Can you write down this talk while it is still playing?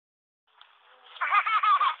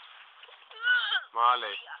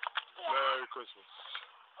Marley, Merry Christmas.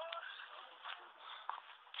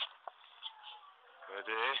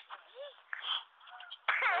 Ready?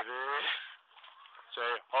 Ready?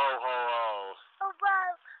 Say ho ho ho. Oh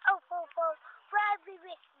wow, oh ho ho, Merry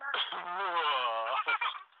Christmas.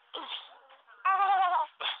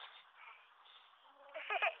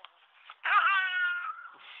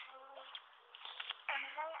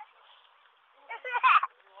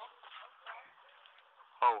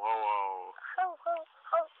 Ho ho ho. Ho ho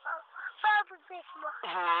ho ho, Merry Christmas.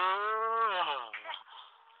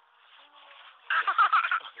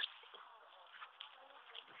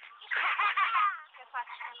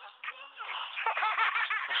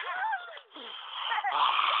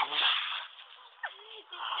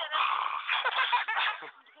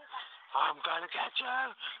 I'm gonna get you.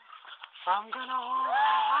 I'm gonna hold.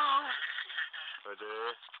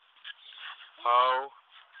 Ready? Ho.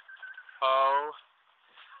 Ho.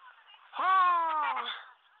 Ho.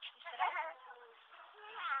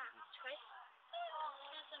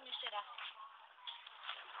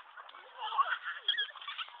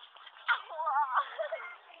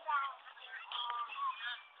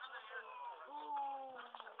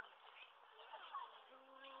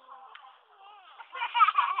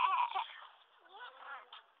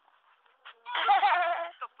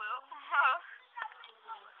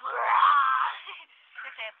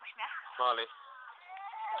 Marley,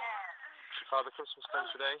 did Father Christmas come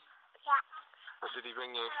today? Yeah. What did he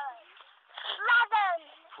bring you? Presents.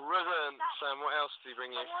 Presents. And what else did he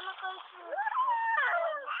bring you? I wanna go to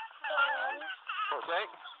What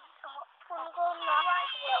date? I wanna go now.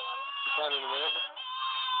 You can in a minute.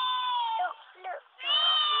 Look.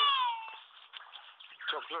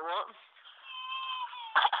 Chocolate what?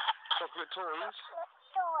 Chocolate toys?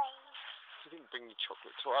 Toys. He didn't bring you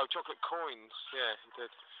chocolate toys. Oh, chocolate coins. Yeah, he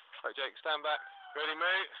did. Right, Jake, stand back. Ready,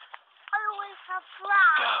 mate? I always have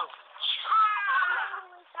brown. Go! I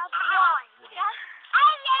always have white.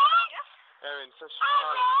 Erin, fish.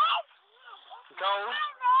 Ellen! Gold.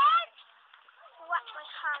 Wet my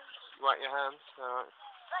hands. Wipe your hands. Alright.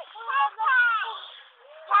 Like, come on,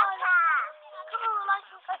 like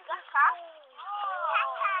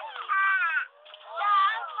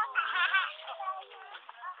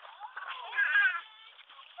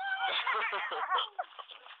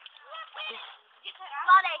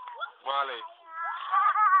Molly. Marley.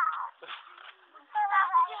 Did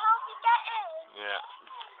you help me get in? Yeah.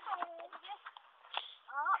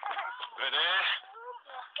 Ready?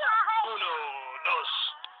 Uno, dos,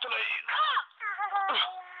 tres.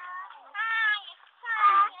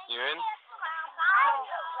 You in?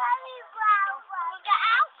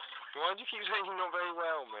 Why do you keep saying you're not very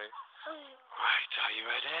well, mate? Right, are you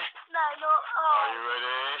ready? No, not Are you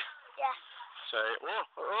ready? Yes. Say,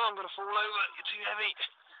 oh, I'm going to fall over. You're too heavy.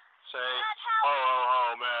 Say,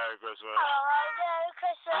 oh, Merry Christmas. Merry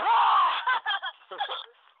Christmas.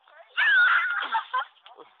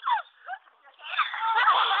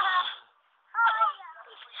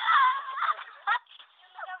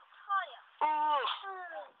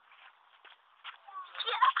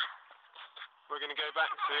 We're going to go back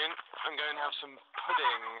soon and go and have some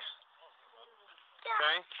pudding.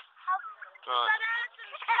 Okay? Right.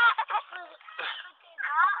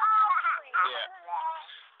 Yeah.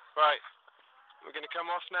 Right. We're going to come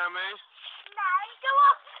off now, May? No, go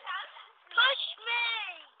off. Push me.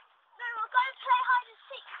 No, we're going to play hide and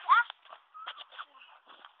seek, yeah?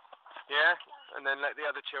 Yeah? And then let the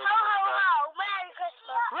other children Ho, ho, start. ho. Merry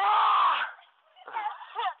Christmas.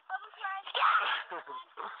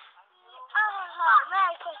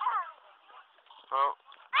 Merry Christmas. Oh,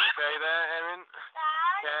 okay there, Erin.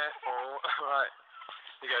 Dad. Careful. Right.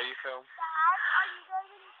 You go, you film. Dad, are you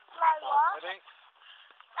going to play what? Ready?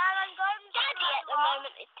 Dad, I'm going to Daddy at the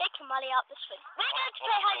moment is taking Molly out this week. We're going to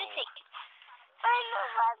play hide and seek. I know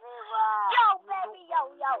everyone. Yo, baby, yo.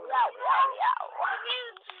 Can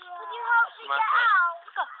you help me Smash get it. out?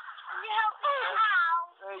 Can you help me get out?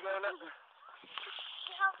 There you go, look. You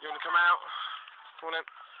You want to come out? Come on in.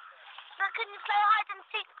 Now, can you play hide and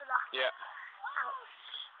seek with us? Yeah. Out.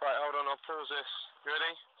 Right, hold on, I'll pause this. You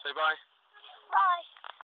ready? Say bye. Bye.